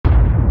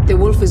The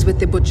wolf is with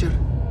the butcher.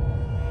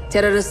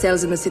 Terrorist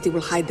cells in the city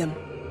will hide them.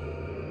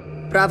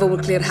 Bravo will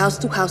clear house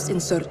to house in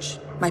search.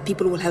 My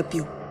people will help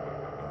you.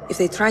 If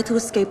they try to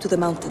escape to the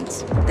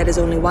mountains, there is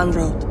only one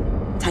road.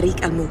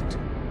 Tariq al-Mut,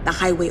 the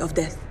highway of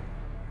death.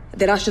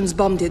 The Russians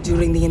bombed it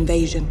during the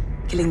invasion,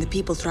 killing the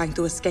people trying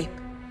to escape.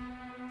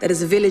 There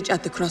is a village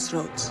at the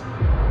crossroads.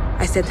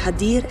 I sent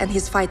Hadir and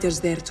his fighters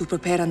there to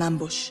prepare an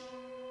ambush.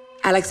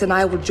 Alex and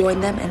I will join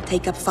them and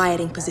take up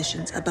firing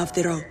positions above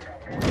the road,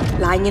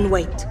 lying in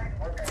wait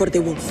for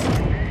the wolf.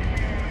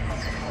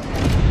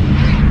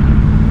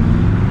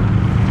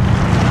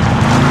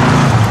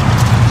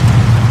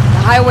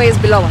 The highway is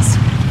below us.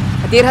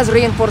 Hadir has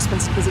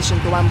reinforcements in position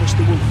to ambush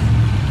the wolf.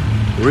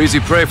 We're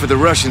easy prey for the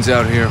Russians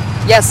out here.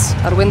 Yes,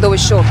 our window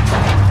is short.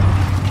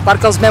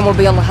 Barkov's men will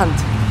be on the hunt.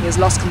 He has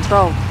lost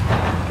control.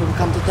 He will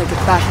come to take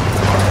it back.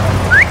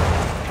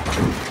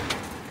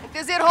 It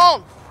is your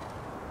home!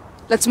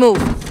 Let's move.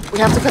 We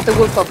have to cut the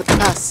wolf off at the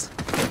pass.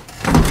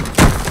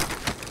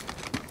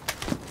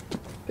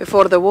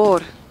 Before the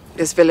war,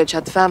 this village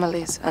had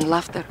families and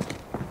laughter.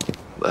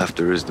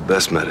 Laughter is the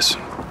best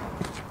medicine.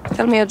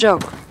 Tell me a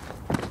joke.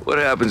 What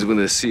happens when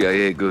the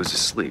CIA goes to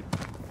sleep?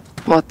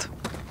 What?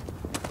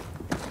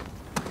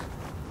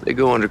 They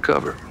go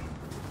undercover.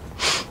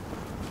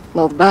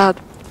 Not bad.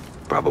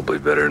 Probably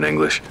better in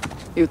English.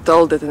 You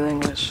told it in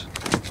English.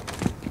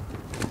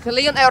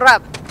 Khalil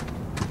Arab.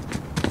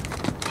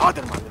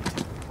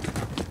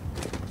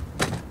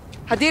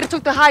 Hadir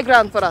took the high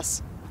ground for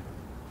us.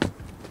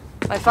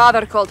 My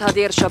father called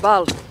Hadir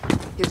Shabal,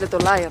 his little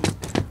lion.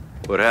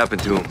 What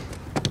happened to him?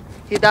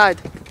 He died,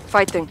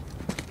 fighting.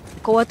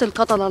 قوات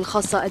القتلة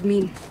الخاصة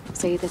أدمين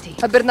سيدتي.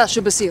 خبرنا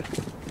شو بصير.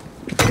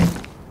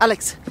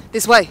 Alex,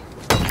 this way.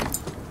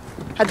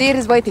 Hadir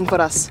is waiting for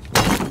us.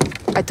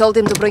 I told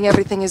him to bring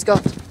everything he's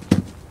got.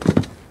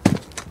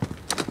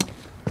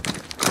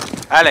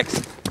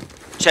 Alex,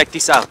 check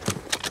this out.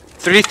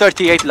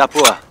 338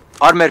 Lapua,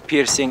 armor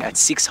piercing at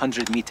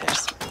 600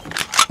 meters.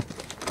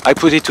 I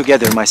put it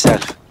together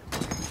myself.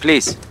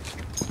 Please,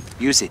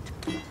 use it.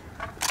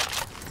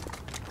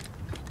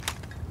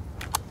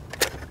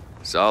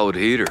 Solid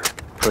heater.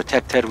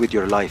 Protect her with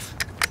your life.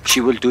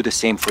 She will do the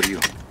same for you.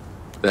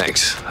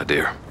 Thanks,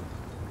 Hadir.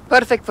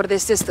 Perfect for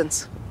this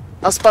distance.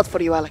 I'll spot for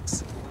you,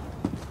 Alex.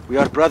 We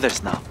are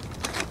brothers now.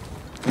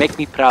 Make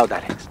me proud,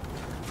 Alex.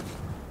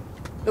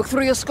 Look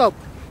through your scope.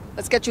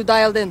 Let's get you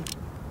dialed in.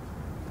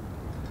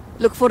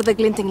 Look for the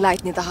glinting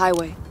light near the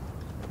highway.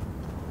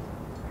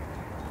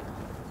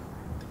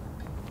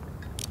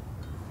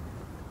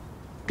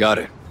 Got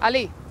it.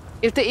 Ali,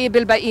 التقي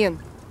بالباقيين.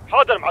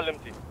 حاضر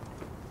معلمتي.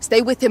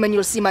 Stay with him and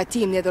you'll see my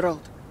team near the road.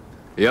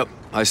 Yep,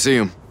 I see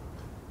him.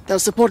 They'll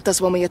support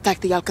us when we attack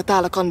the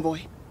Al-Qatala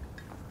convoy.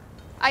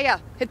 Aya,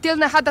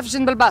 هتلنا هدف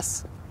جنب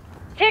الباص.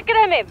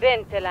 تكرمي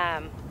بنت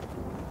العم.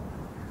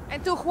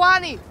 انتو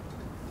اخواني.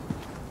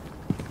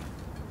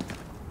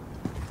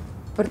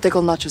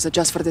 Vertical notches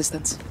adjust for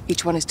distance.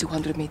 Each one is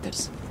 200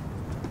 meters.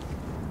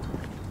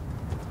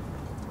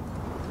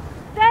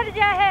 سر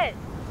جاهز.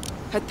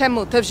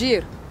 هتموا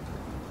تفجير.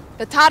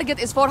 The target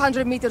is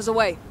 400 meters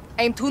away.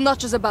 Aim 2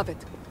 notches above it.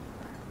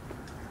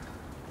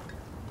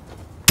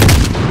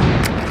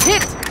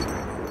 Hit!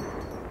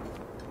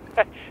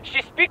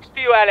 She speaks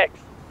to you, Alex.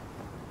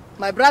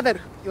 My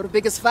brother, your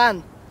biggest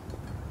fan.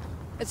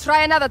 Let's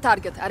try another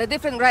target at a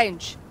different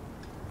range.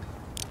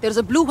 There's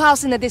a blue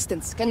house in the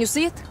distance. Can you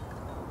see it?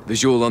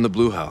 Visual on the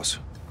blue house.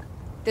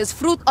 There's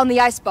fruit on the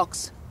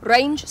icebox.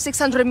 Range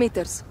 600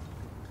 meters.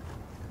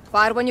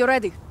 Fire when you're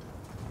ready.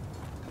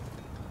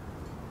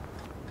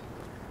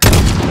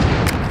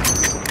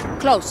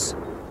 Close.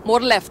 More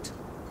left.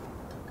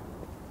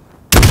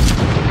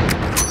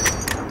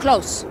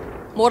 Close.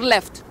 More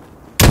left.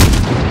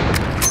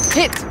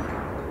 Hit!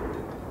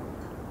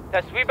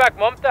 تسويبك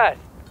ممتاز.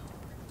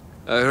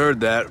 I heard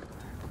that.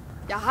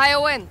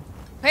 Yahayowen.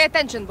 Pay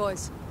attention,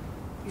 boys.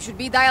 You should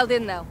be dialed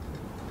in now.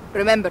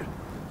 Remember,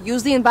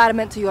 use the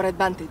environment to your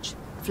advantage.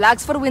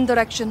 Flags for wind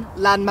direction,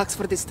 landmarks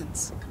for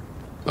distance.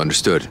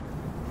 Understood.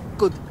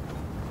 Good.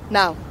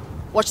 Now,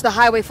 watch the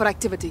highway for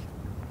activity.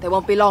 They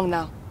won't be long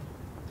now.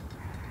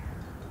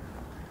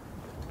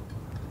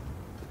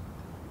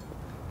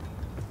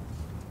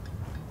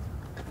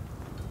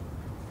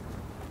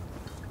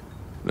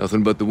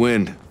 Nothing but the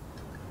wind.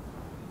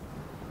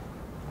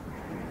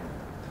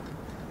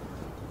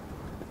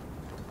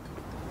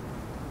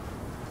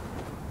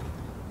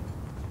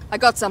 I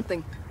got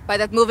something. By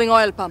that moving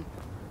oil pump.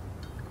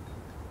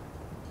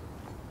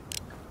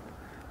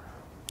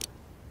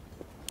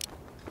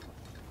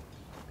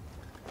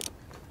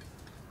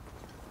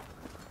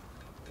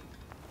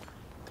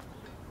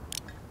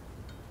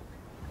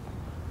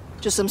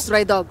 Just some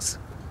stray dogs.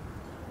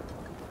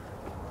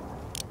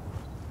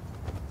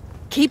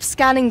 Keep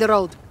scanning the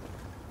road.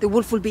 The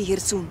wolf will be here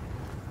soon.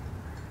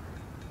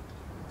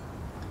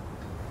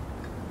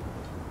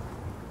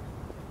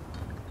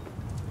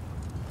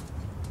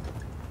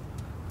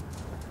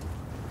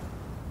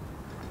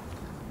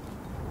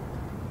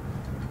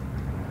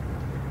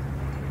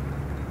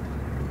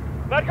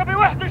 مركبي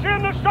وحدة جاي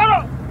من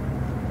الشرق.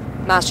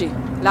 ماشي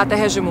لا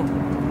تهاجموا.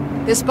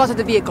 They spotted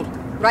the vehicle.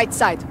 Right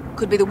side.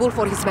 Could be the wolf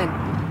or his men.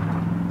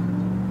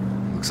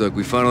 Looks like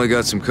we finally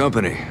got some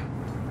company.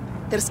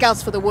 They're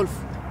scouts for the wolf.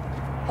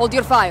 Hold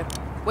your fire.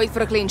 Wait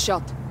for a clean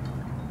shot.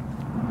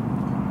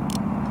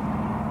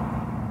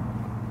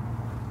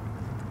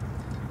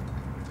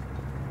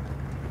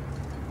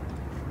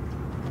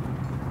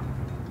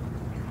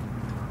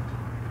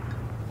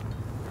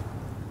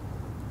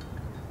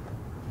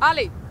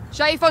 علي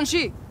شايفون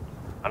شي؟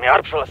 عم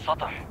يعربشوا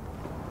للسطح.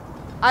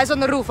 Eyes on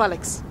the roof,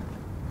 Alex.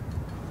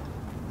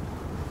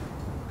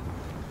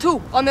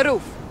 2 on the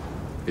roof.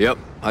 Yep,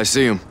 I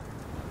see him.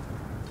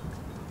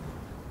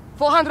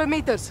 400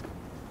 meters.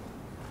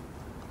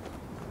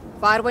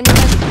 Fire when you're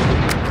ready.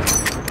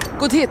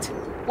 Good hit.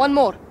 One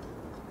more.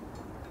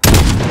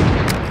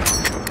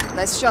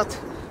 Nice shot.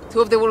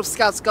 2 of the wolf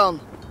scouts gone.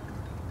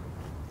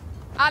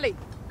 Ali,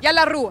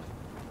 yalla الروح.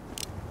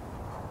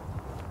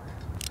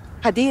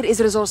 Hadir is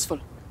resourceful.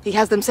 He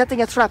has them setting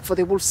a trap for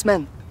the wolf's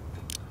men.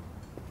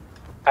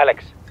 Alex,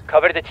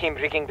 cover the team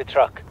rigging the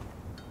truck.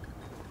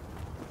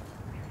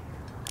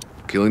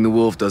 Killing the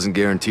wolf doesn't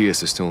guarantee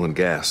us a stolen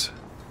gas.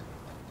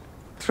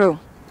 True.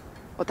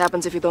 What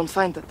happens if you don't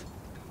find it?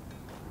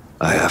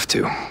 I have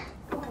to.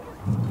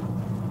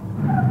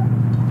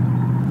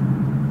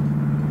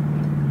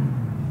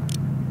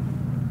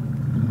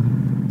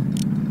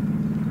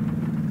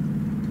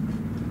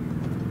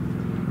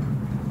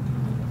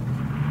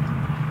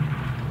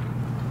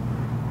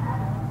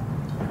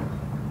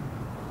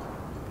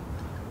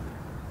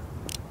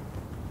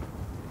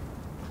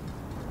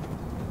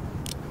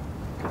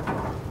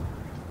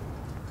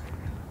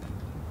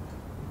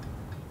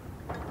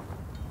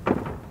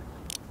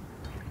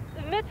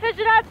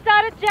 المتفجرات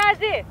صارت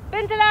جاهزة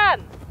بنت العم.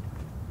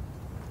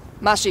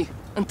 ماشي.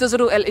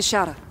 انتظروا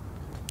الإشارة.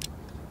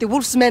 The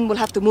wolf's men will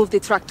have to move the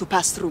truck to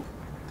pass through.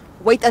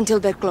 Wait until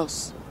they're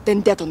close,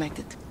 then detonate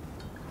it.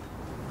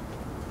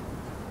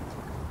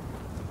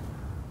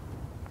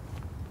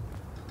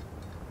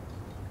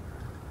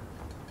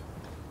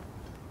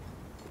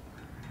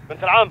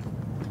 بنت العم،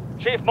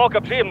 شايف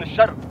موكب جاي من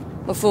الشرق.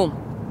 مفهوم.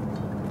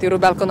 ديروا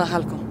بالكم على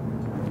حالكم.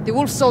 The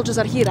wolf soldiers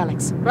are here,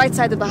 Alex. Right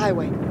side of the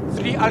highway.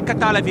 3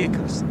 Alcatala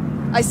vehicles.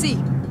 I see.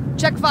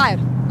 Check fire.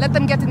 Let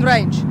them get in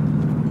range.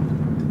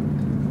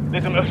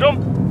 لازم نهجم؟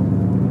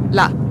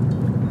 لا.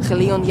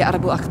 خليهم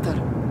يقربوا أكتر.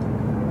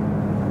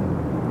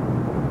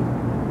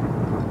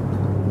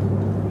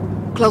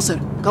 Closer.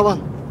 Go on.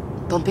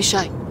 Don't be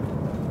shy.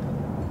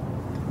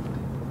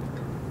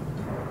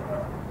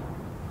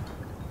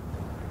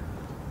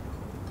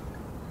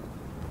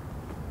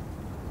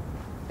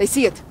 They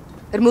see it.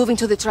 They're moving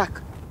to the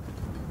truck.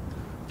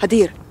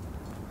 Hadir,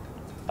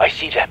 I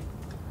see them.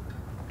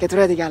 get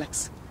ready,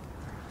 Alex.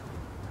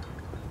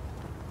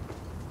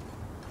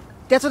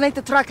 Detonate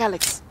the truck,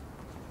 Alex.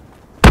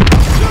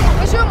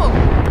 Ashumu!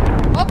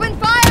 Open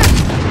fire!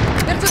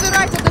 They're to the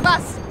right of the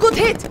bus. Good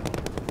hit!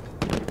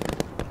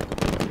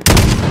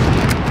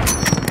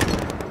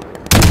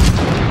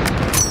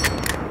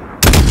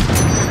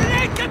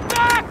 Get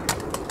back!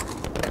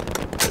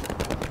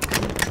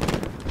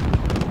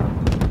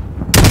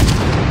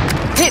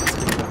 Hit!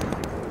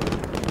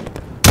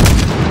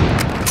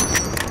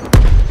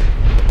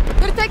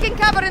 They're taking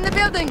cover in the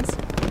buildings.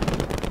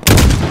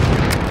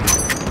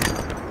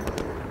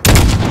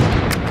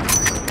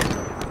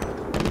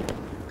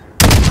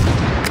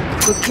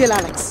 Good kill,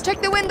 Alex.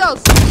 Check the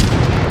windows.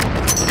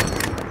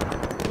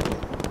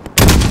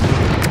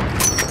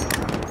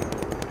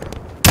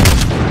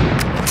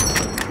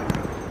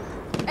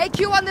 AQ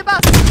on the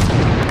bus.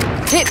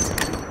 Hit.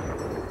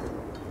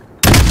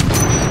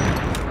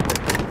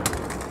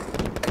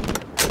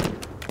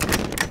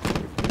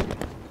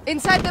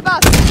 Inside the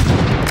bus.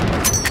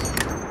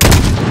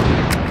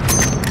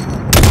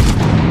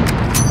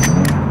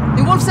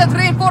 The wolf sent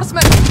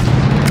reinforcements.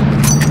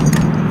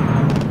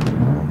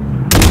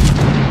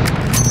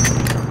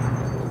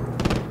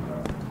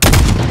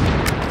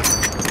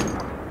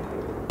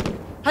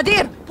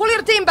 Hadir, pull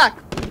your team back.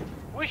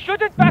 We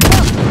shouldn't back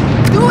up.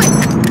 Do it.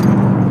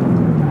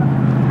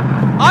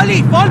 Ali,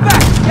 fall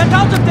back! Get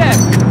out of there!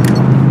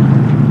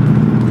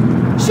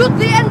 Shoot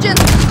the engine.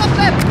 Stop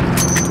them.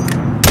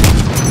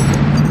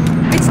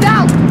 It's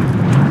down.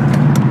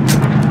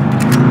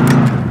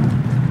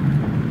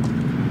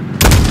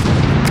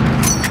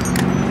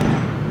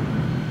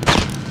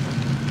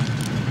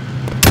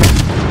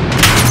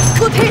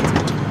 Good hit.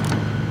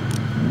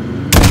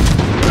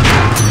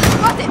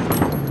 Got it.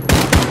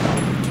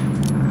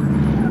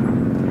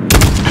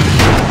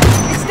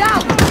 It's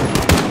down.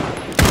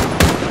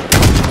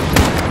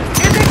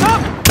 Here they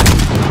come!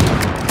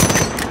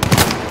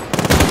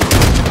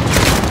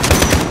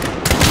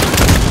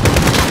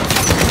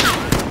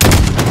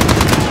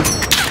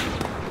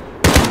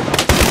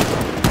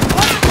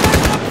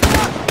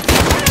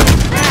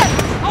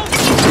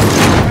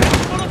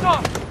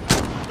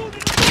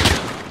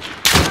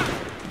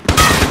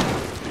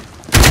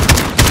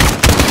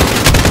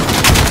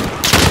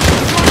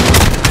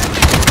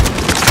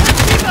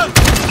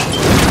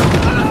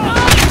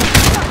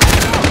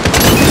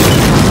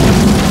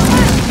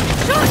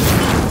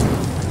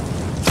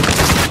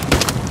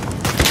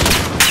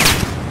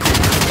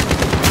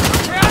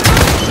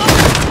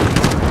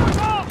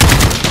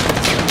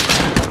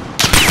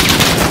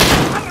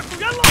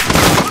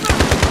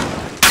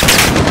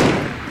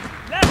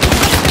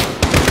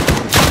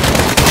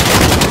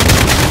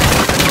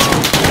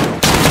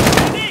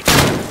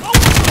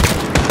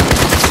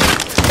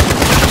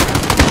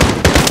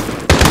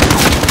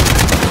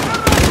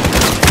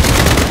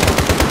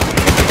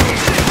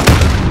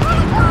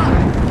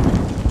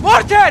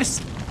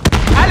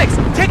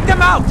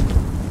 them out!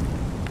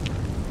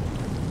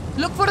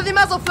 Look for the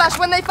muzzle flash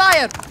when they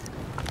fire!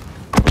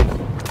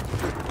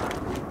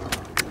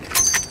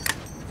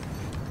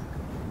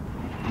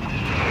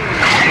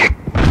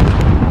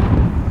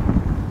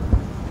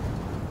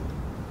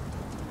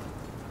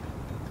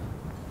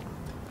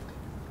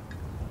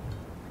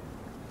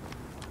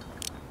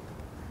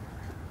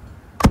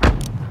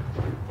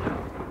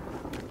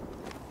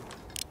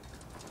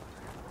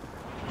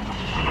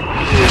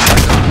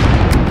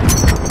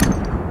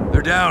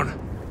 They're down.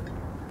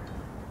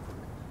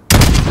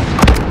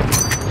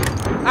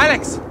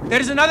 Alex, there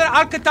is another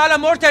Al-Qatala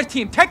mortar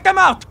team. Take them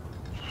out!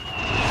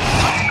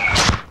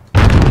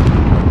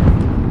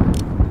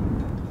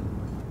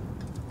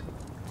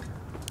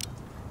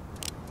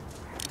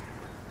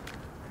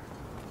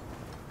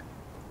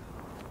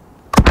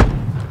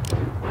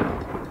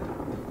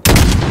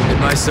 In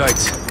my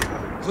sights.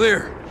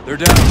 Clear. They're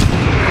down.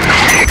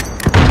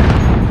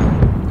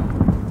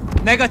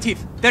 Negative.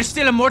 There's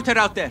still a mortar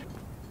out there.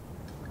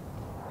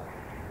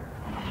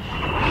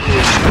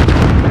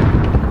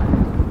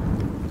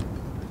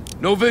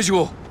 No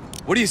visual.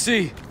 What do you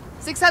see?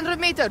 600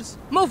 meters.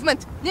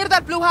 Movement. Near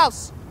that blue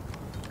house.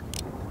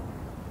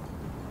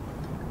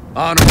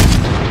 On 'em.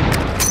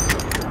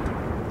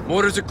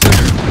 Mortars are clear.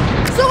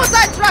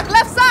 Suicide truck!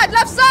 Left side!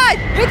 Left side!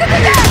 Hit it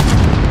again!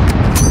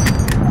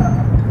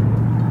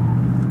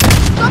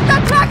 Stop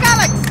that truck,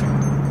 Alex!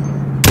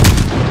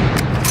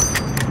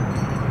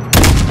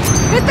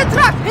 Hit the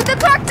truck! Hit the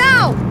truck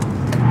now!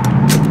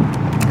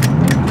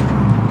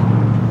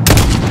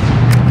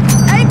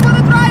 Aim for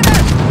the driver!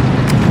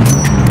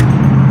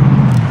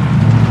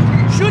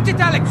 Shoot it,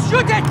 Alex!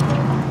 Shoot it!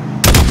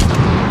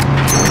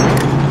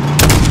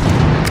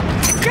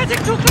 It's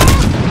getting too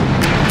close!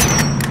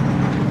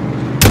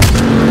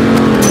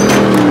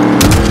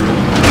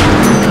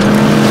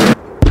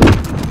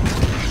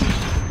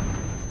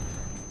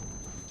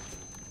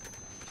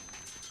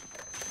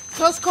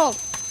 Close call.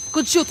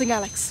 Good shooting,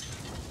 Alex.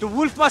 The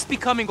wolf must be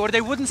coming, or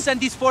they wouldn't send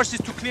these forces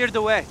to clear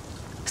the way.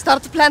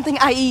 Start planting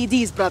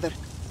IEDs, brother.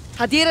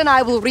 Hadir and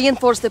I will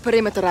reinforce the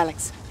perimeter,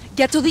 Alex.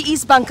 Get to the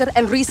east bunker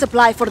and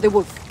resupply for the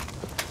wolf.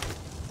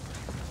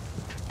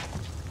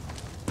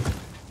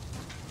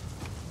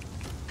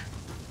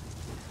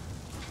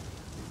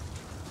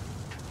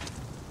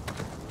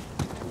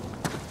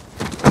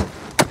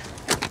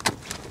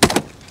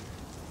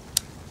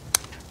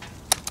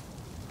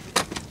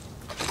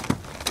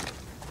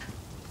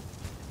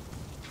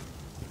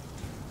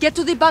 Get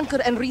to the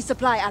bunker and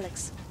resupply,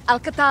 Alex.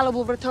 Al-Qatala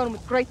will return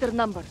with greater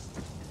numbers.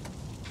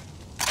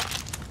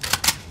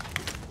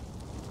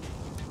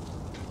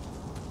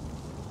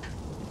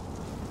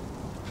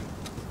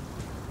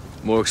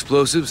 More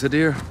explosives,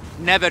 Hadir?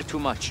 Never too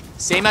much.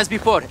 Same as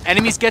before.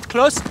 Enemies get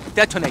close,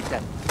 detonate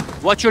them.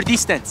 Watch your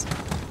distance.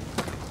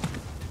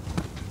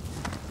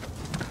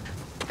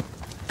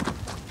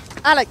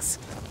 Alex,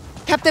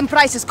 Captain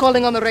Price is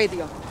calling on the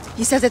radio.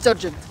 He says it's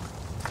urgent.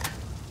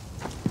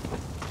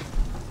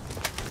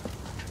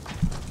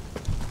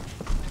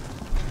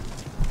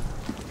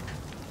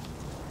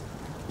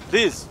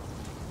 Liz.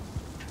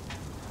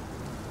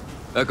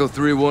 Echo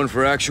 3-1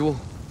 for actual.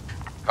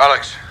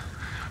 Alex,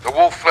 the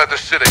wolf fled the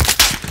city.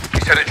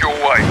 He's headed your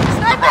way.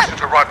 The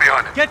Russians are right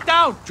behind him. Get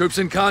down! Troops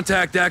in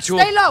contact, actual.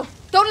 Stay low!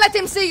 Don't let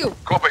him see you!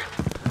 Copy.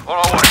 On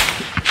our way.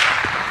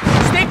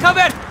 Stay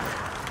covered!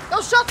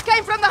 Those shots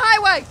came from the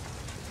highway!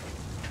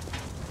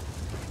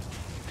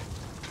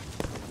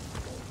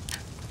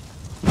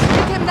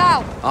 Hit him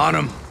now! On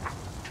him.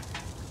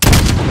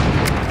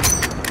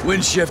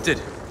 Wind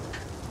shifted.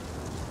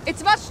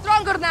 It's much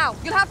stronger now.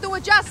 You'll have to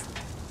adjust.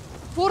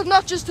 4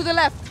 notches to the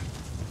left.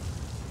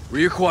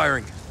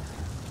 Reacquiring.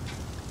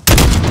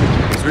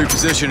 He's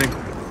repositioning.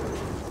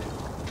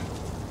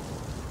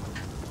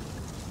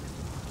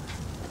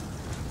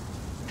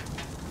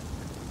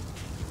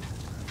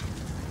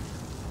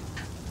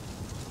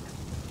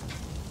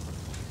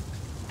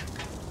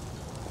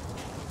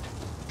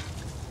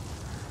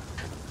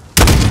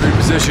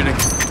 Repositioning.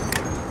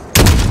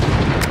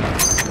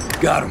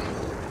 Got him.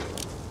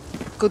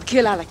 Good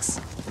kill, Alex.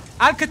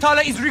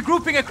 Al-Qatala is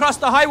regrouping across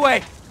the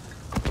highway.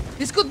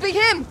 This could be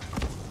him!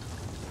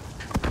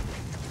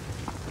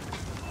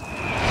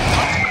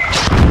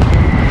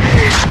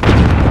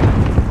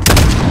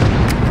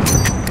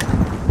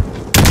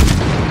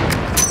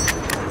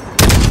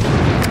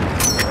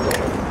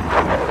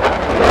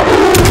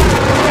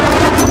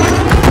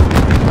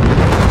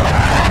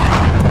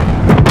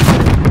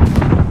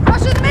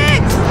 Russian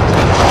mix!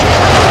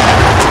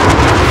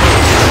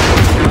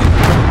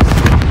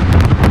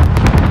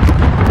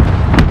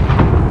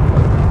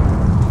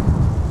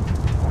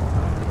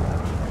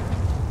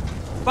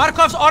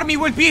 Barkov's army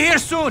will be here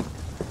soon.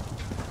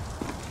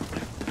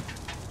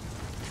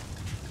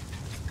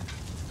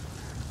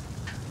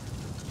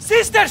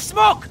 Sister,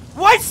 smoke!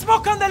 White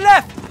smoke on the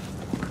left!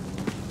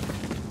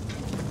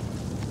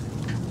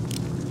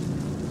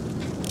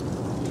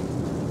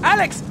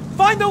 Alex,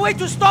 find a way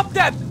to stop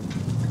them!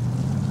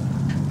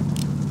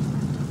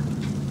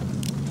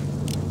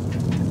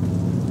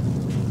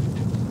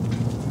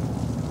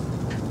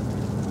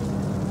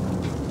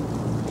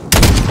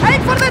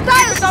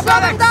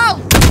 up, Alex!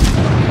 Down!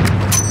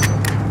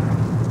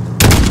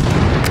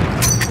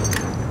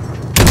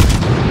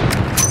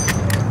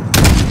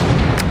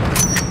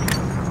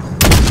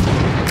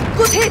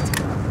 Good hit!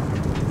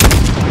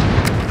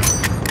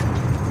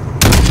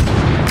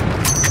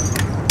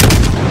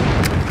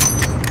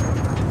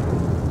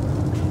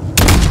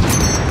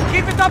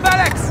 Keep it up,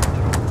 Alex!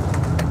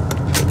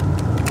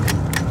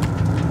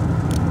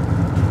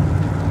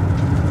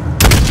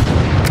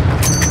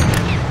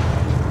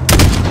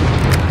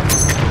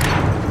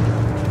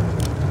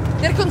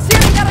 They're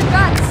concealing our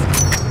advance!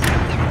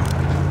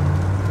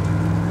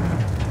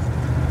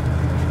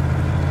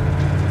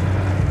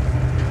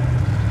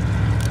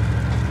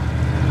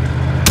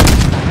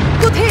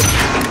 Good hit!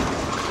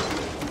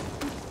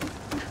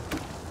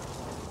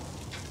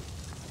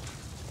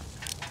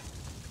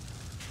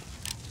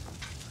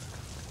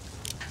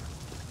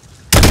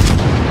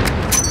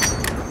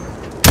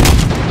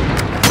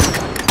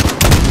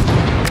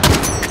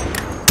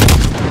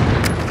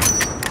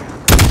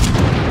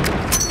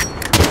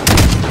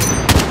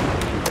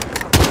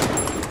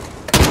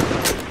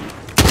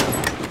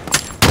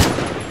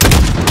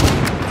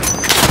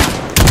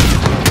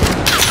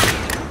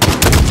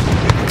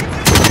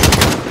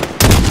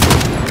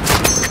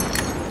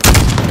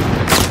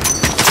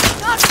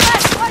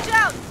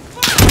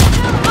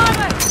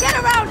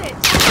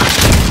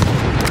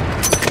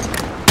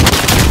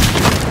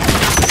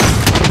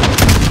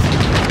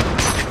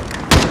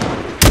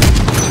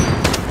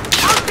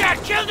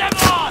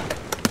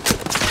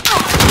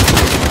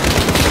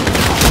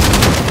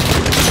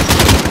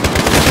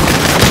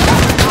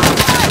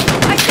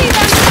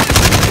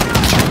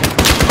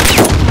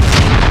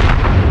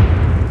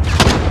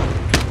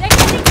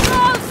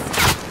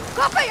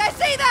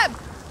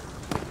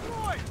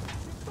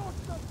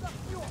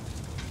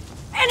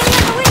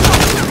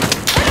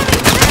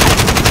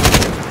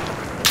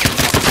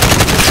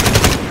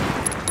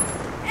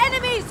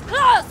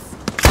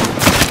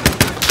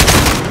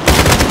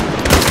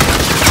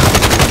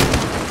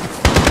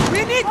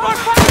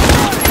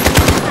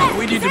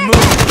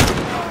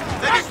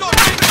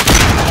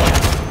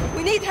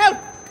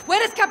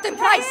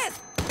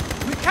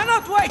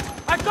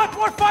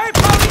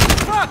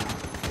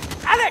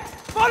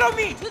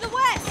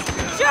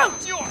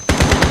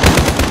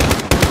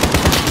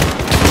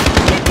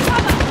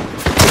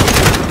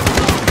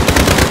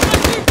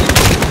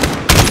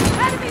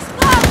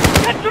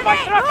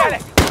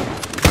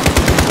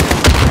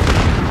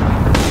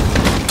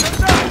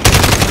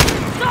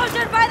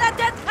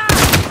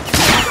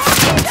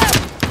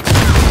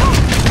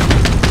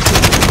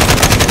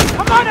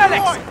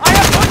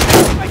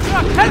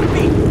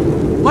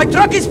 My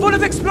truck is full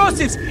of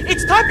explosives!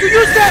 It's time to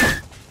use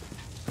them!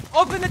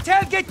 Open the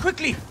tailgate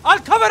quickly! I'll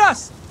cover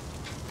us!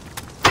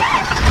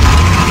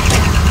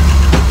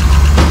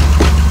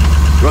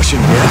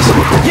 Russian gas?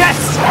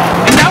 Yes!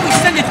 And now we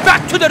send it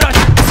back to the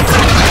Russians!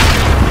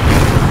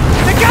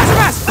 The gas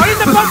masks are in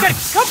the bunker!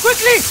 Come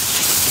quickly!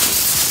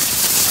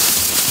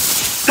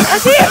 I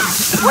see it!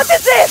 What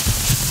is this?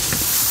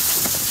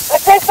 A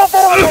taste of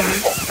their own.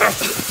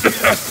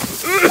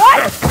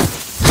 What?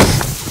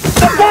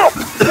 The gas!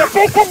 If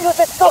they can use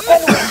it, so can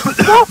we!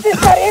 Go,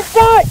 sister,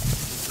 inside!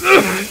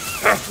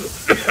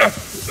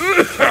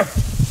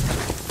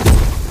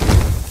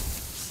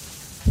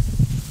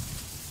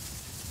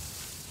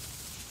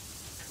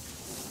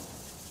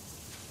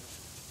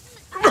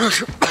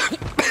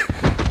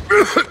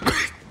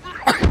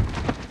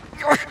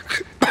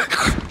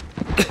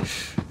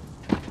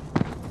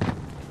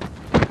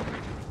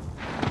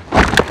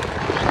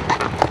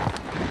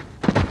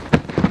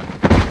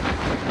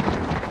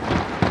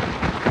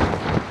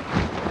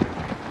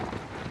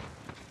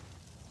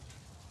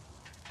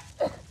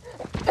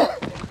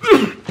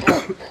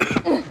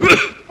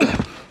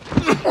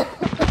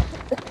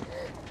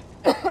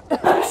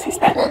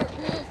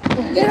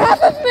 Get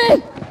off of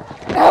me!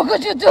 How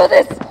could you do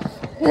this?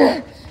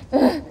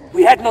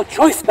 We had no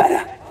choice,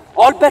 Bara.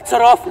 All bets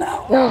are off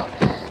now. No,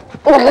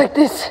 or like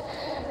this.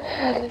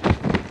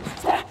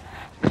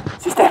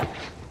 Sister.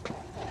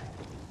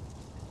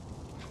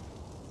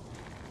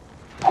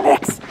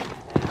 Alex.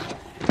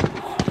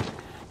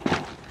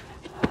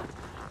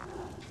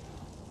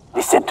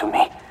 Listen to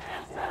me.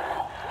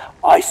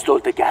 I stole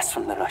the gas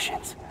from the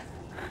Russians.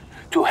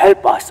 To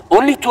help us.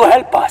 Only to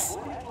help us.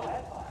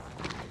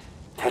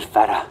 Tell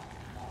Farah.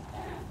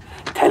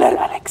 Tell her,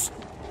 Alex.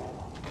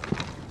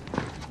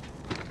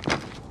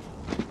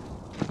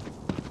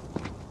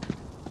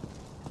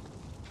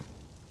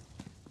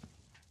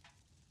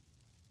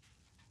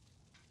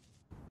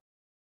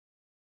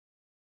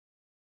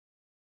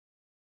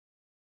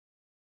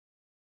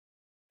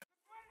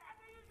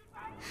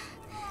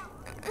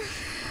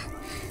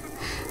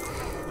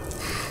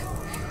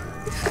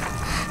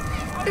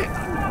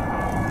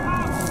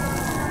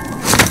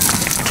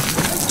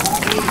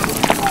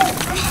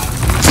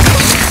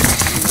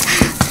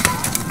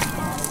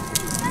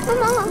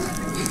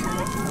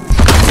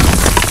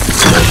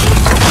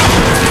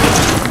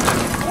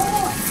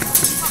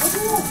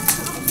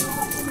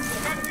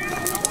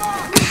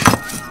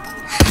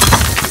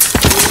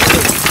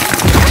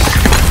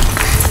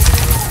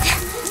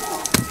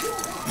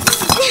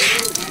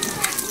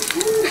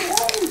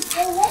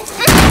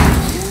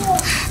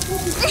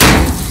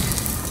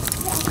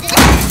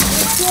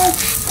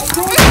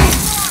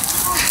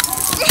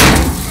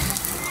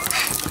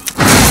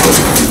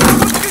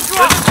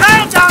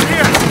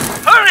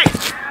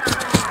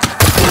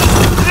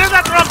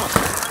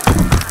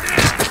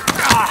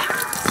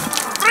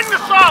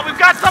 out! We've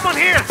got someone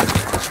here!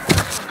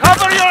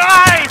 Cover your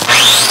eyes!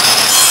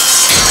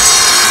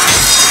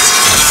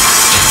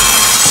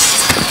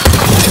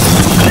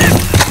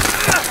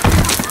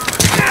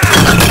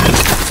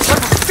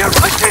 They're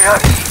right here!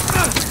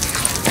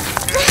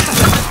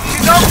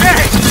 She's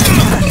okay!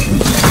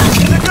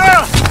 The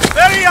girl!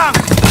 Very young!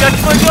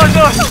 That's my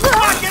daughter!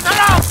 Come on, get her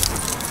out!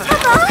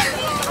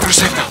 You're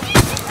safe now.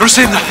 You're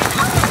safe now.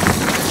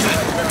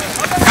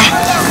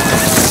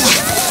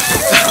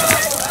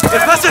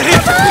 It wasn't him!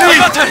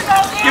 Please!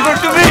 Give her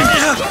to me!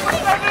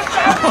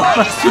 Oh,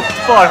 my sweet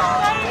boy!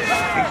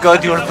 Thank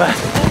God you're back.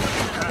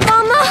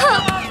 Mama!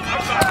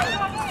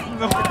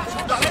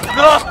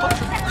 No!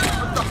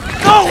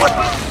 No!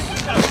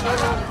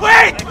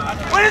 Wait!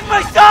 Where is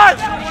my son?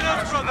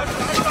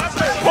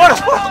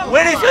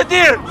 Where is your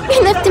dear? We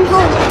left him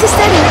home to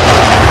study.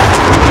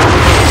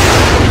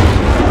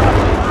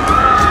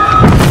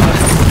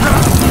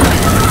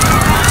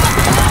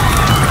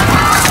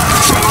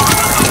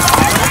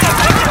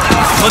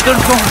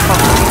 Mother's gone,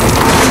 Papa.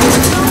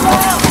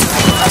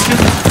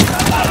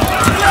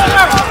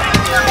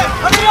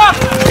 Hurry up!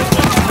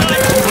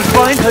 We'll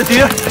find her,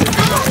 dear,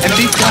 and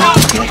be kind,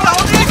 okay?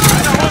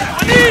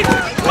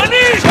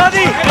 Manid!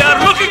 Johnny! They are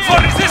looking for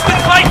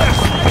resistant fighters!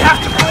 We have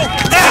to go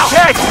now!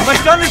 Okay, my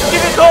son is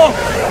still at home!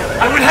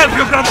 I will help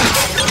you, brother!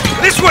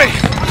 This way!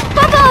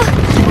 Papa!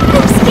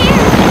 I'm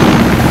scared.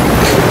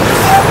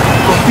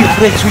 Don't be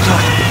afraid,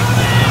 sweetheart.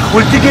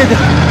 We're together.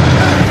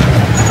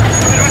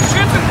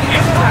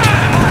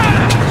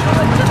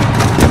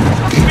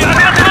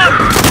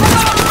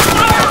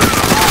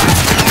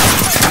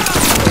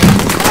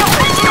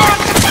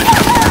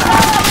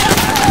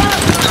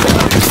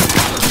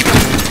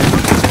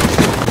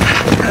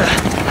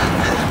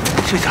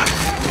 Sweetheart,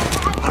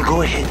 I'll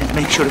go ahead and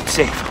make sure it's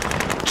safe.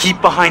 Keep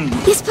behind me.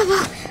 Yes,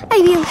 Papa. I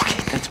will.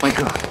 Okay, that's my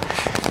girl.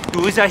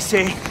 Do as I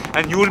say,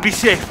 and you will be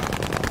safe.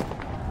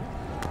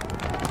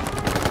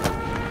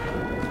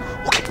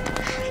 Okay,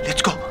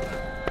 let's go.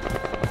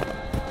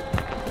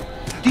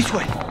 This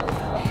way.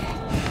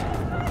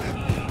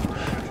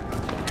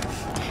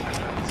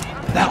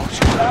 Now,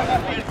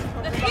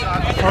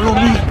 follow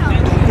me.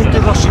 Don't let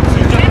the Russians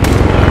see you.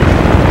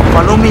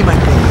 Follow me, my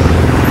friend.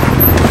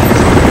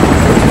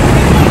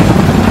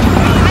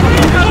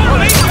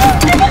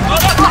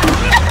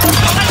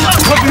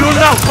 Cover you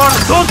now,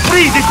 Farah. Don't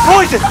breathe. It's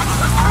poison.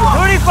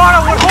 Hurry,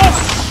 Farah. We're home.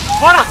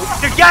 Farah,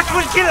 the gas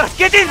will kill us.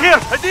 Get in here.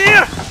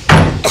 Adir!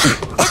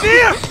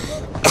 Adir!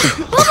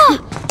 Papa!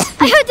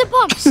 I heard the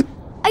pumps.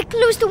 I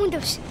closed the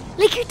windows,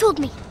 like you told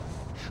me.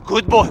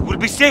 Good boy. We'll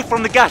be safe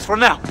from the gas for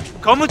now.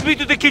 Come with me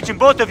to the kitchen,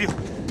 both of you.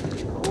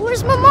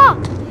 Where's Mama?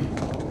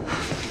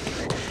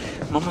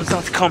 Mama's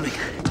not coming.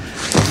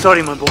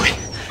 Sorry, my boy.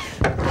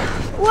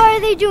 Why are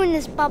they doing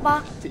this,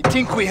 Papa? They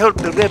think we help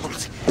the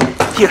rebels.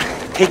 Here,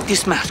 take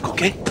this mask,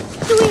 okay?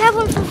 Do we have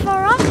one for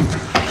Farah?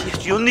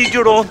 Yes, you'll need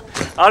your own.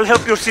 I'll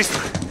help your sister.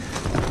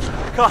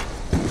 Come.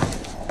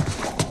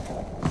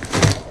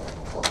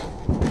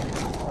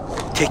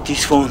 Take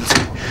these phones.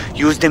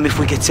 Use them if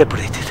we get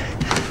separated.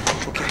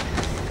 Okay.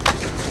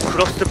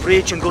 Cross the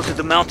bridge and go to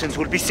the mountains.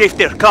 We'll be safe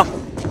there. Come.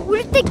 What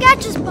if they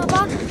catch us,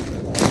 Papa?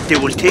 They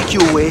will take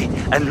you away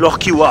and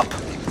lock you up.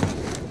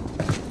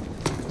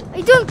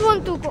 I don't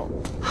want to go.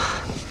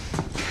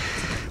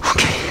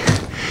 Okay.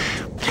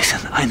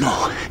 Listen, I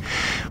know.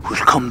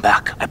 We'll come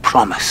back, I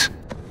promise.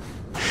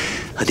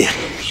 Adir,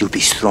 you be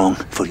strong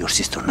for your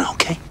sister now,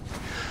 okay?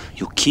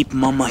 You keep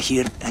Mama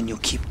here and you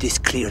keep this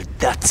clear.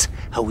 That's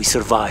how we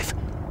survive.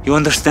 You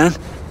understand?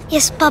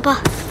 Yes,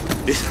 Papa.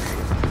 Listen,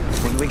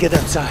 when we get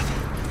outside,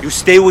 you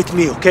stay with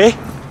me, okay?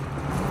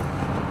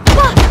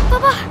 Papa!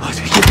 Papa! Oh,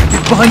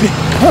 get behind me!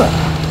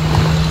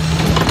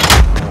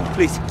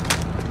 Please.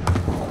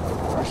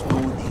 There's no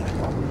one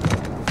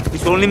here.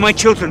 It's only my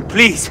children,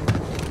 please.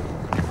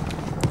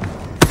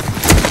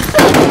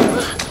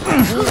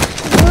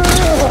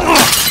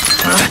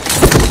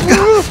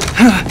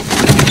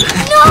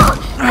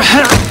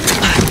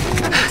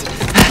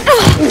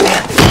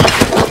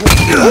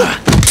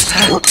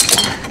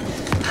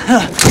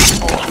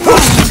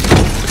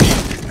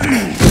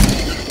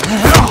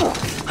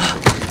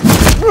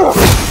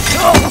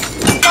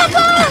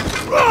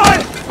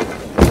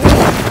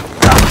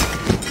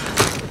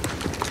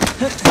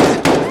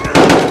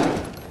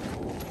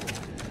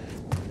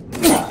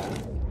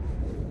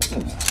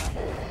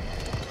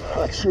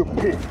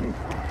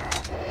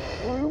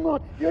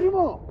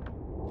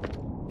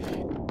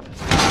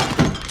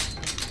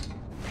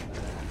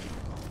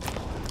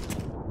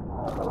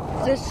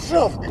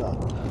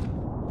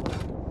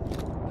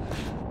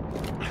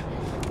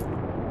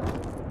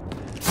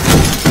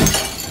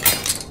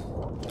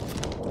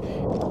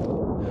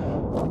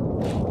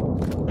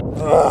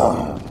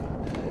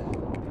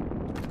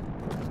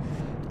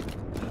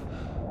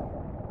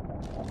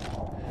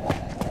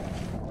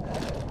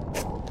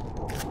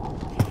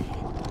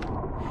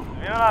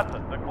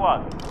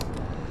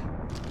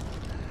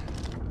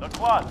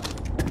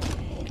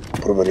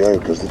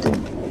 Проверяю каждый дом.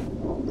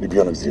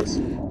 Ребенок здесь.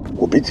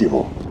 Убить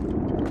его?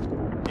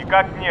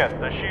 Никак нет.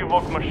 Тащи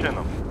его к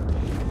машинам.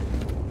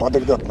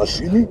 подогнать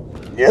машины?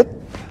 Нет?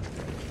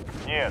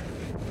 Нет.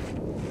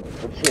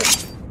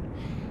 Зачем?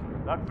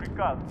 Так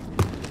приказ.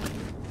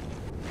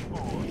 Что,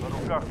 на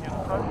руках не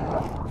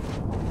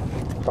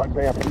носишь?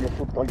 Тогда я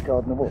принесу только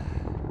одного.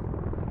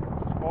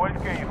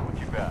 Сколько их у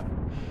тебя?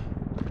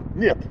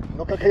 Нет,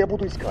 но как я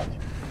буду искать?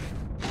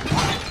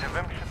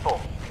 Живым щитом.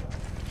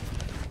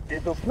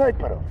 Из-за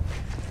снайперов?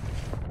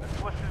 Мы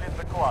слышали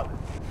доклады.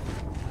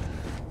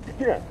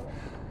 Где?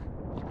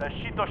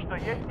 Тащи то, что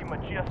есть, и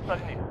мочи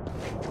остальных.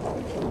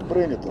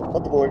 Принято.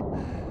 Отбой.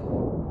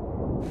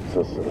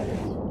 Засранец.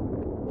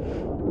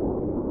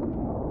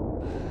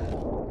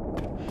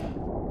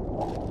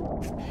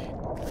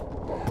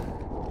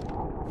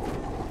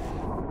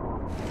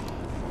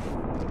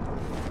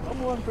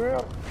 Come on,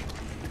 there.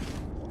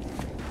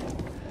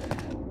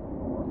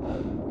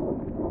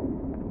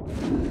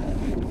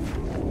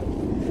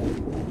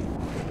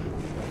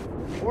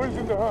 Who's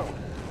in the house?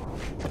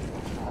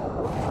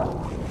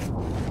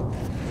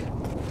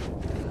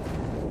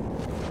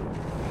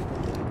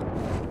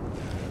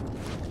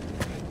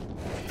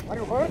 Are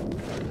you hurt?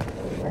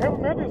 I have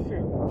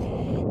medicine.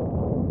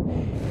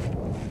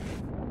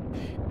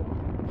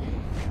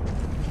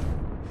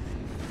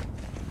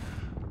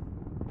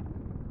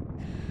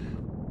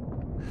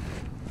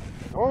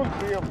 Don't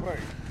be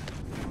afraid.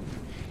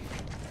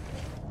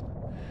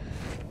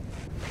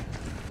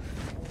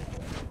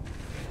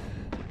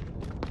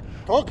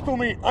 Talk to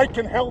me, I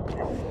can help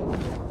you.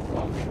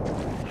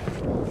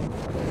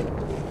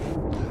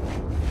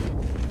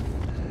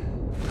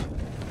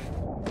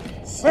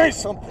 Say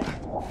something.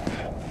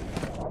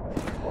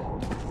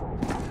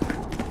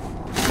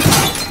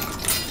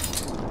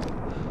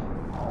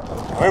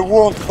 I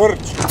won't hurt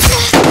you.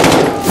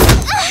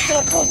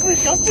 Закажи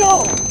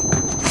козел!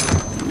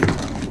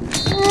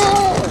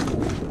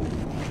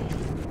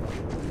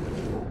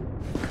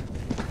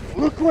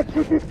 Look what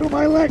you did to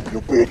my leg,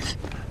 you bitch!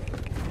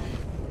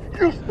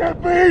 You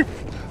stabbed me!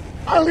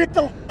 A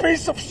little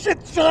piece of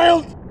shit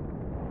child!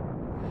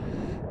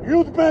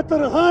 You'd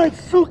better hide,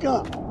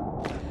 suka!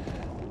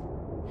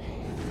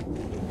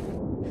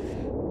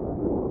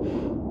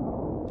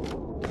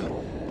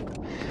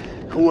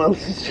 Who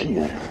else is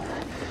here?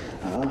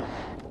 Huh?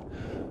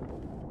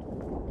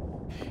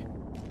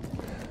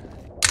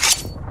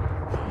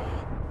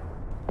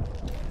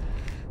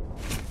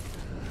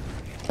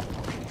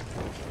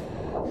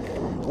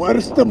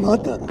 Where's the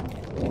mother?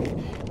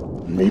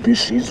 Maybe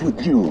she's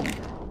with you.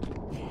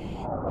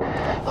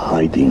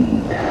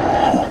 Hiding.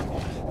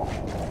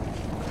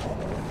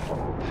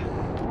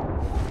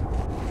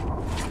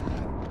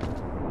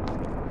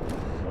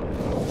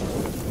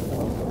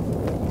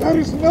 There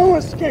is no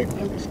escape,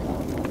 Alicia.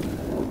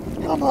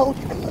 Come out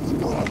and let's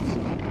go.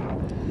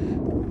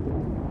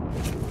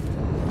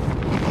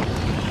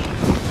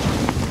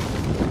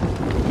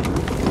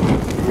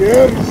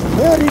 Here is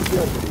very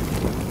dirty.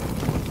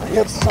 I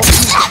have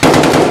something.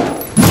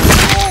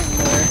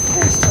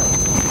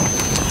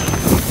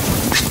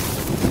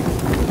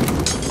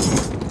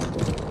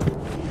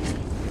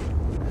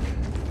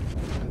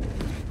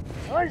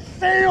 I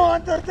see you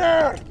under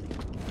there.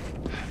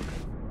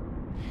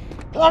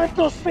 Time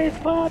to see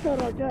father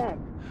again.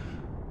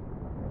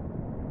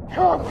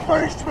 Come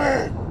face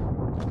me!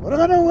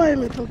 Run away,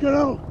 little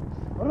girl!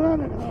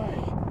 Run and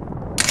hide!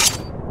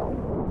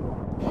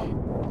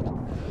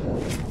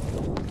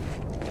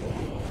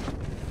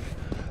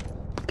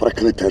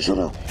 Проклятая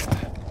жара!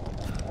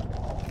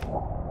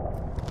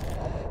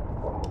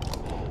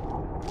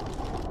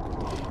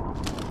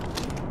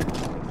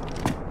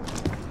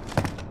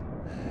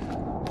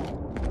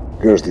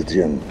 Каждый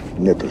день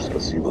нету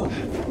спасибо.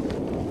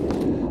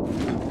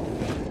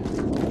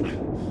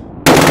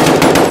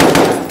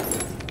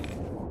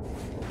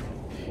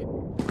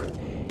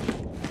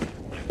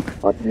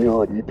 От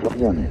нее одни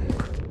проблемы.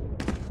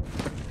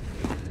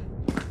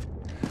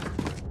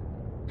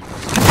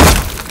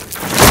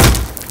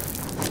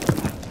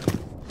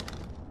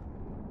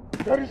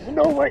 There is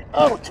no way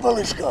out,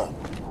 малышка.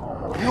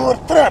 You are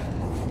trapped.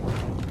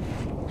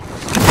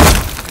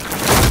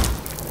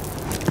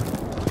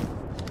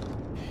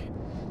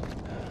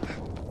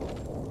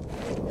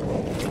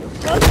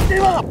 Just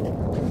give up.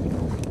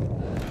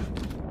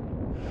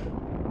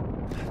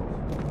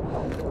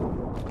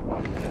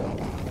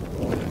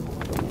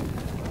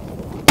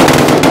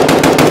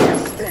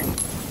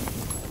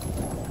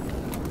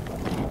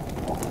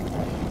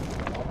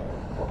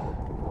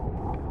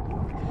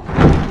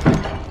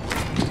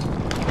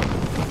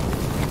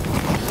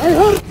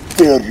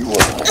 There you are.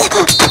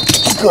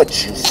 Got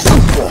you,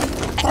 sucker.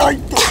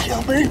 Trying to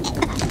kill me?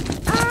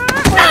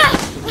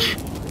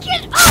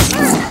 Get off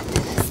her!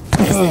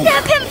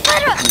 Stab him,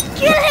 Farah!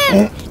 Kill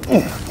him!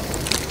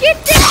 Get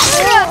this,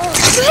 Farah!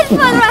 Good,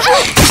 Farah!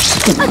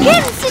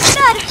 Again,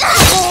 sister!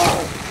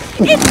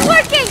 It's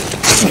working!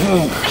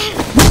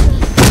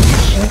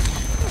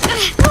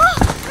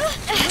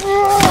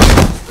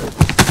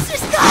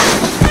 Sister!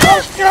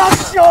 I'll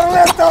crush your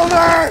little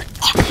neck!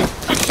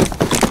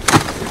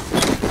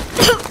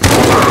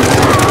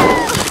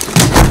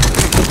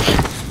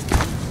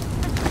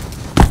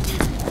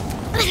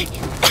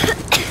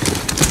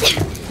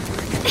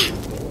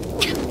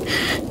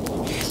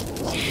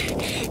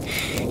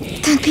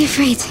 Don't be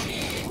afraid.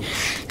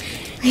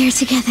 We are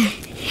together.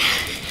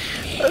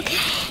 Okay.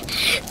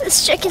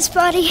 Let's check his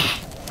body.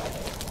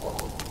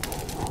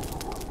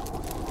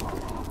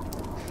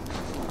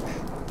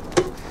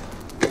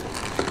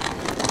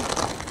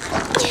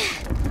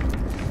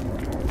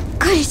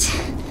 Got it.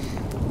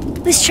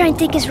 Let's try and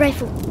take his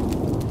rifle.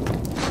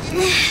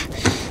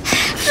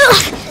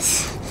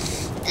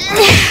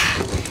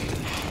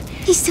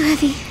 He's too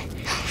heavy.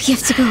 We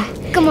have to go.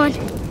 Come on.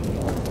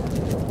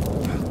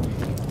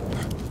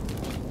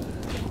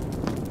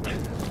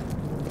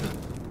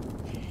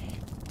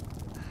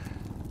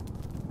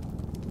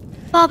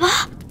 Baba?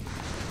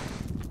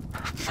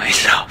 My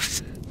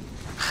love.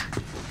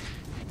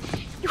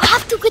 You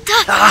have to get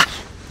up.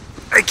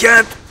 I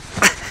can't.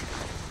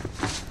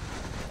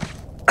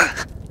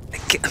 I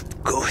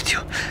can't go with you.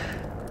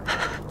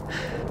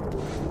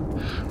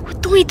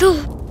 What do we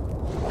do?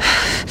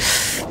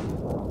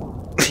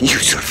 You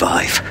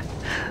survive.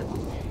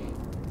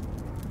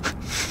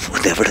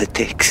 Whatever it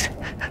takes.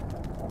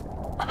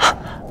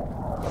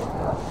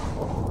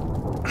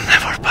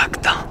 Never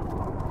back down.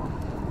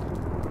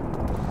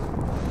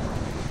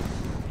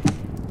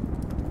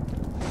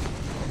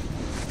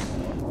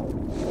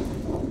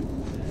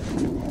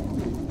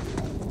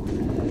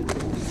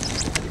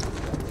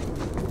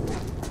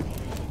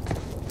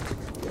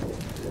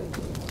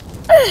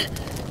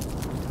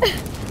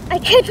 I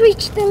can't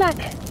reach the lock.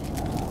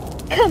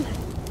 Come,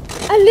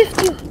 I'll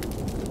lift you.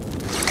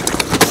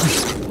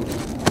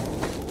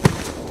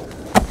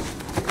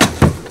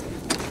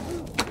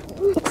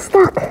 It's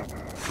stuck.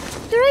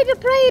 Try to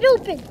pry it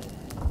open.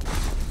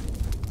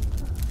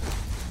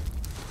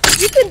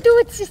 You can do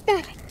it,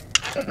 sister.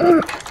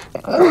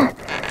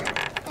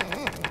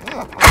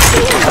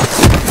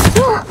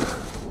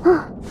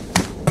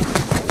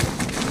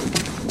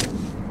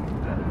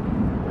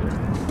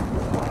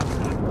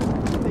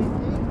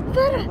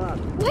 Farah,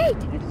 wait!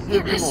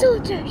 There are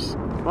soldiers.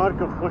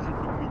 Марков хочет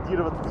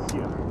ликвидировать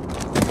всех.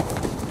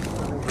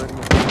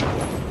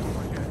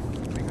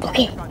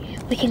 Okay,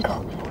 we can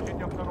go.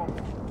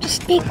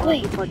 Just stay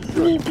quiet.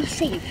 We'll be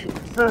safe.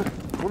 Сэр,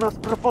 у нас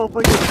пропал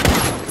боец.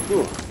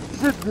 Что?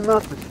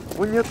 G-12,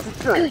 он не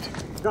отвечает.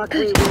 Как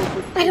вы его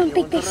упустили? I don't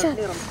think they Он saw.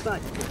 размером с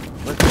танк.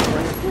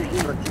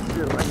 Возьми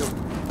прочистил район.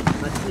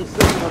 Начни с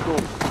этого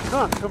дома.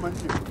 Да,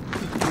 командир.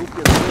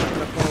 Руки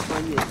пропало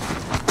поесть.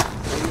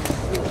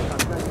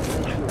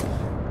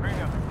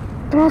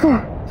 Brother,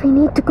 we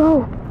need to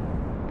go.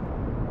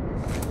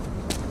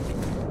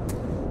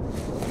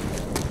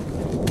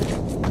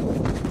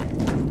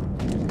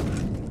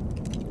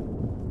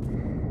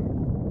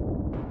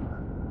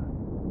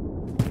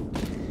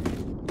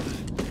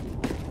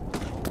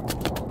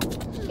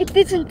 It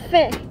isn't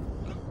fair.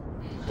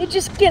 They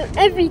just kill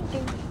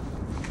everything.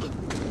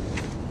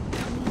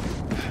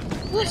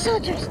 More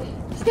soldiers.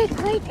 Stay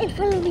quiet and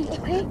follow me,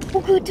 okay?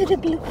 We'll go to the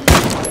blue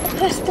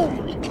across the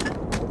road.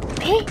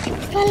 Okay?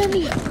 Follow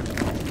me.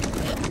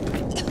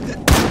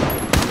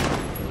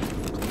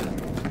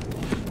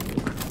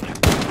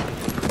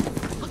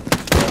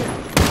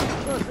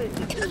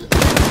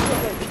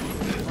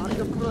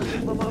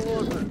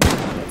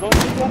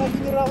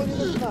 Генералу не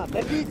нужна,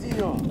 добейте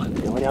ее!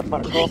 Говорят,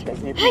 парковка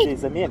с ней людей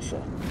за меньше.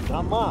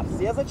 Дома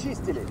все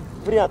зачистили.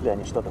 Вряд ли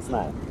они что-то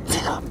знают.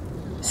 Тихо!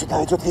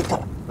 Сюда идет Виктор.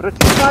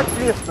 Прочитать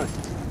местность.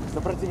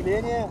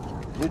 Сопротивление?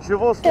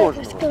 Ничего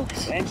сложного.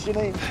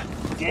 Женщины,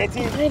 дети,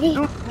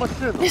 идут в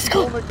машину.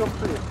 Полный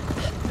комплект.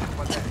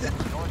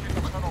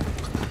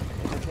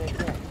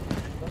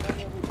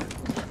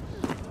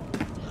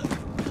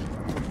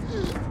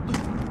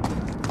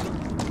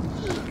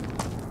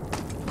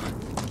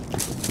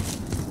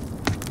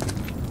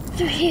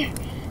 Through here.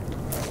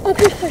 I'll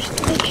go first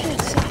to make sure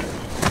it's safe.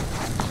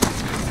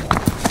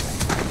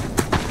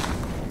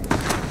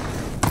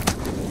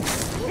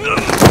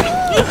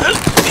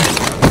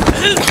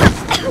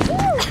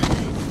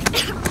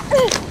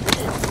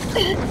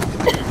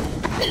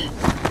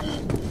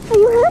 Are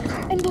you hurt?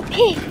 I'm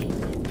okay.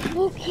 I'm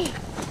okay.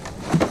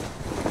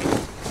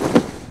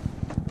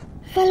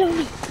 Follow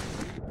me.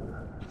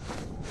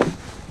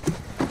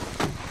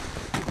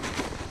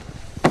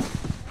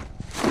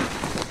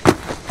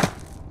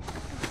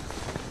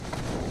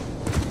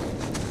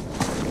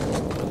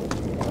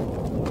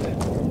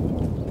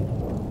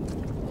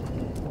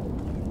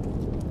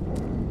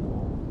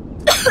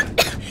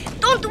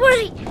 Don't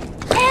worry.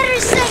 Air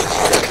is safe.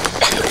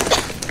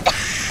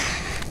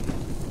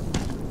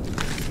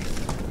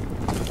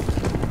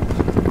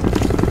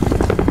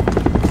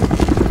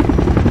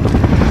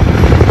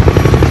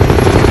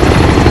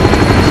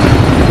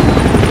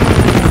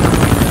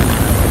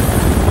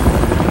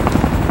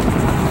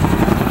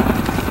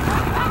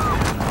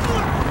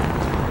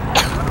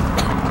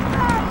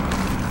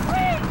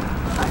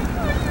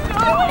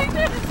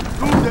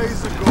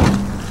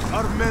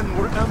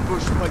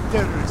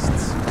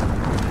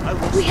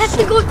 We have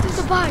to go through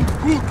the barn.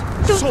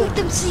 Don't let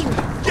them see you.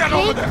 Get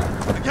over there!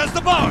 Against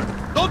the barn!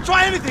 Don't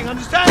try anything,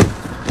 understand?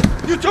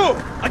 You two!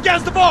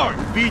 Against the bar!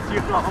 Бить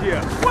их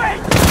всех!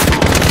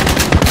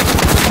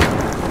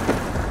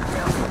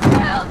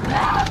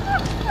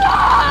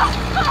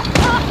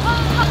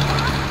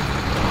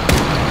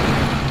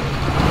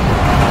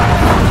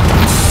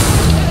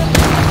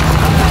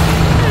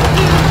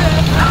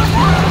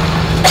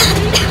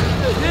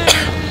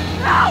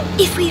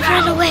 If we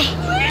run away,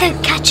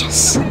 they'll catch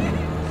us.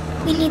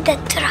 We need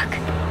that truck.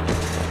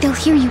 They'll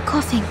hear you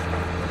coughing.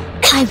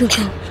 I will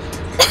go.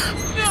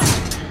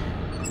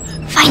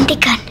 Find the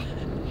gun.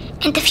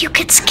 And if you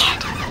get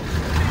scared,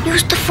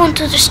 use the phone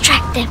to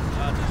distract them.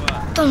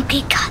 Don't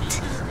get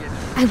caught.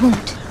 I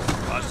won't.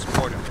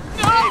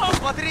 Эй,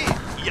 посмотри!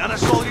 Я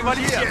нашел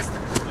револьвер!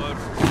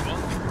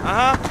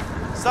 Ага,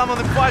 сам он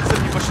и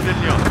пальцем не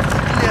пошевельнет.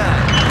 Бля,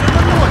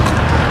 это ночь!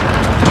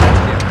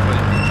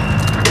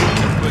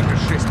 Только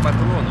 6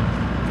 патронов.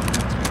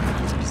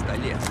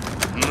 Пистолет.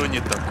 Ну не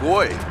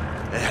такой.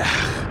 Эх,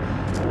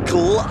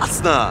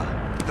 классно!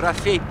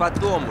 Трофей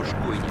потом уж,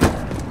 Гуйни.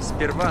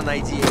 Сперва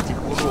найди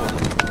этих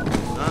уродов.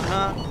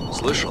 Ага.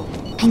 Слышал?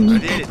 I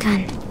need that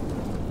gun.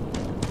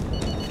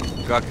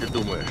 Как ты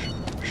думаешь,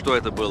 что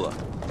это было?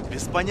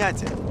 Без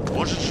понятия.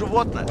 Может,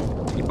 животное?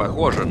 Не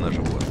похоже на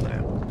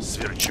животное.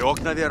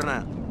 Сверчок,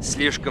 наверное.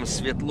 Слишком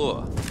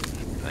светло.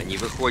 Они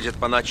выходят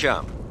по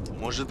ночам.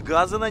 Может,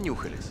 газа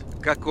нанюхались?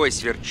 Какой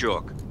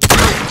сверчок?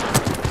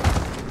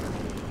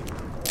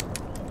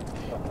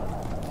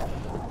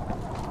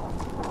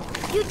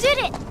 You did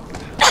it!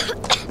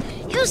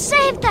 You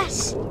saved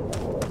us!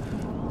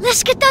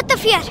 Let's get out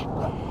of here!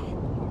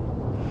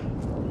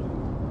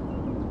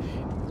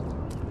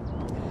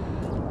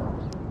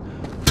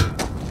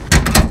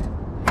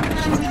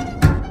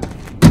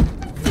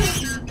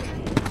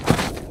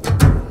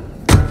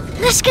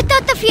 Let's get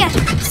out of here!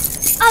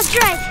 I'll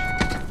drive!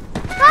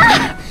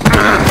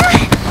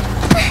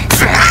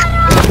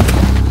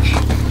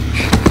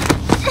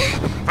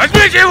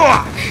 Возьмите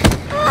его!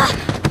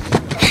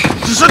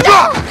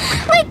 Сюда!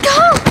 Let go!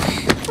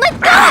 Let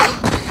go!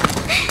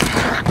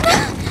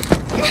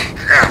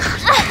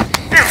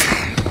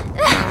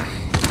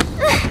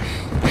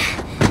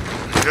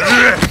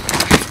 Держи!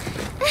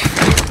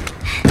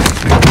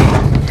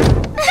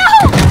 No!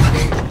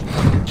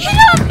 Get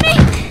off me!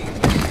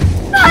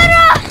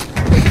 Para!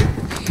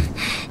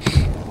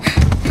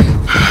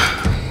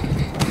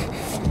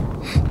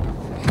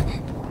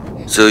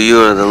 So you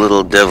are the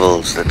little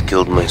devils that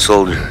killed my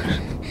soldiers.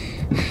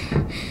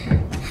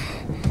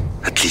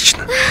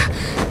 Отлично.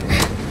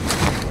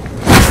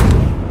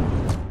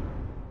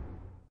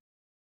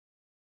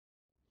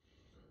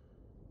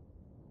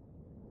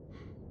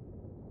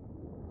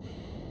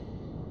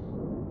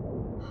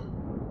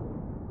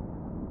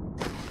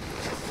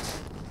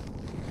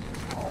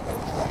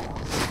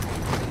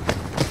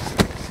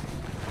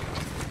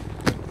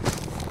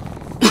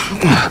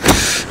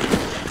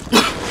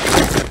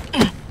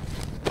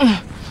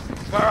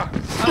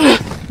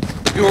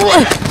 You all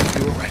right?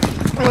 You all right?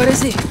 Where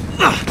is he?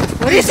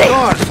 Where is he?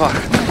 God, fuck.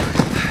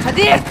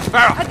 Hadir!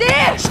 Farah!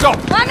 Hadir! Stop!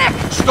 Manek!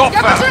 Stop,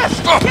 Farah!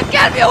 Stop! You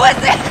can't be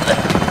with it!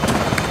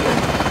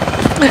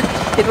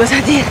 It was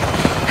Hadir.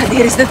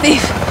 Hadir is the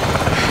thief.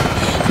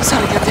 I'm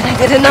sorry, Captain. I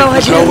didn't know.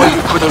 There's no way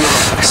you could have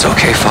known. It's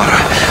okay,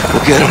 Farah.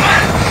 We'll get him.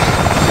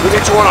 We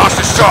need to unhouse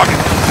this target.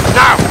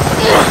 Now!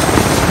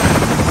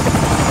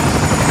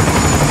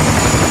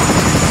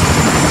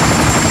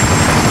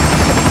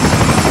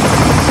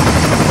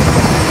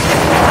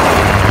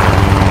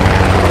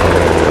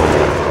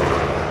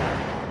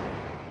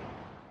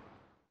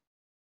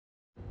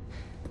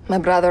 My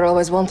brother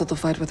always wanted to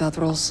fight without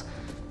rules.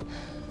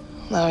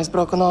 Now he's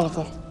broken all of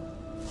them.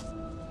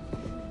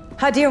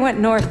 Hadir went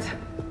north.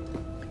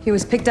 He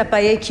was picked up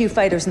by AQ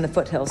fighters in the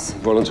foothills.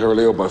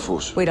 Voluntarily or by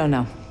force? We don't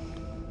know.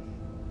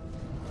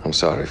 I'm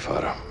sorry,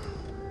 Farah.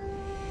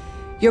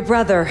 Your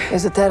brother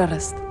He's a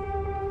terrorist.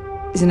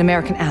 is an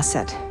American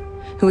asset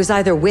who is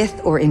either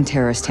with or in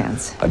terrorist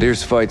hands.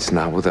 Hadir's fight's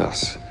not with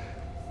us.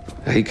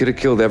 He could have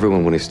killed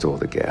everyone when he stole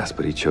the gas,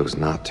 but he chose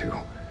not to.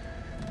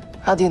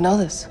 How do you know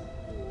this?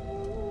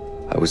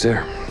 I was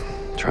there,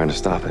 trying to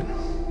stop it.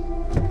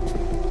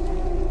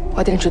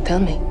 Why didn't you tell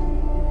me?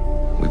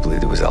 We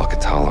believed it was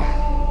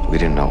Al-Qatala. We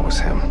didn't know it was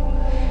him.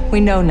 We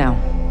know now.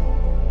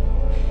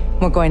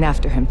 We're going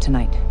after him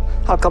tonight.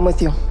 I'll come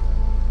with you.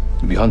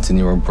 You'll be hunting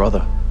your own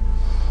brother.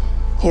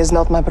 He is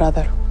not my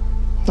brother.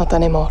 Not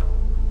anymore.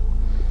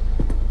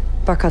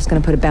 Barkov's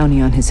gonna put a bounty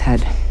on his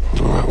head.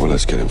 All right, well,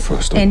 let's get him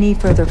first. Any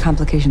further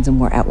complications and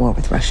we're at war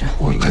with Russia.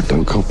 Well,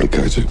 don't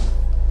complicate it.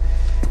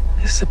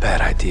 This is a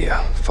bad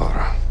idea,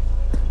 Farah.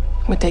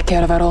 We take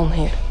care of our own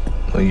here.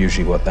 Not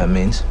usually what that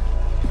means.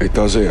 It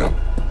does here.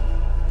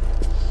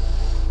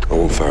 I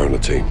want Farah on the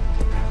team.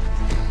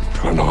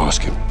 Try not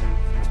ask him.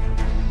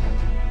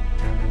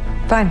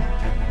 Fine.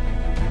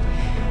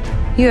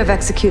 You have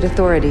execute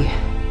authority.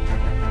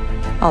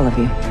 All of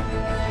you.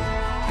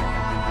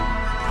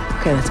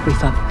 Okay, let's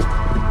brief up.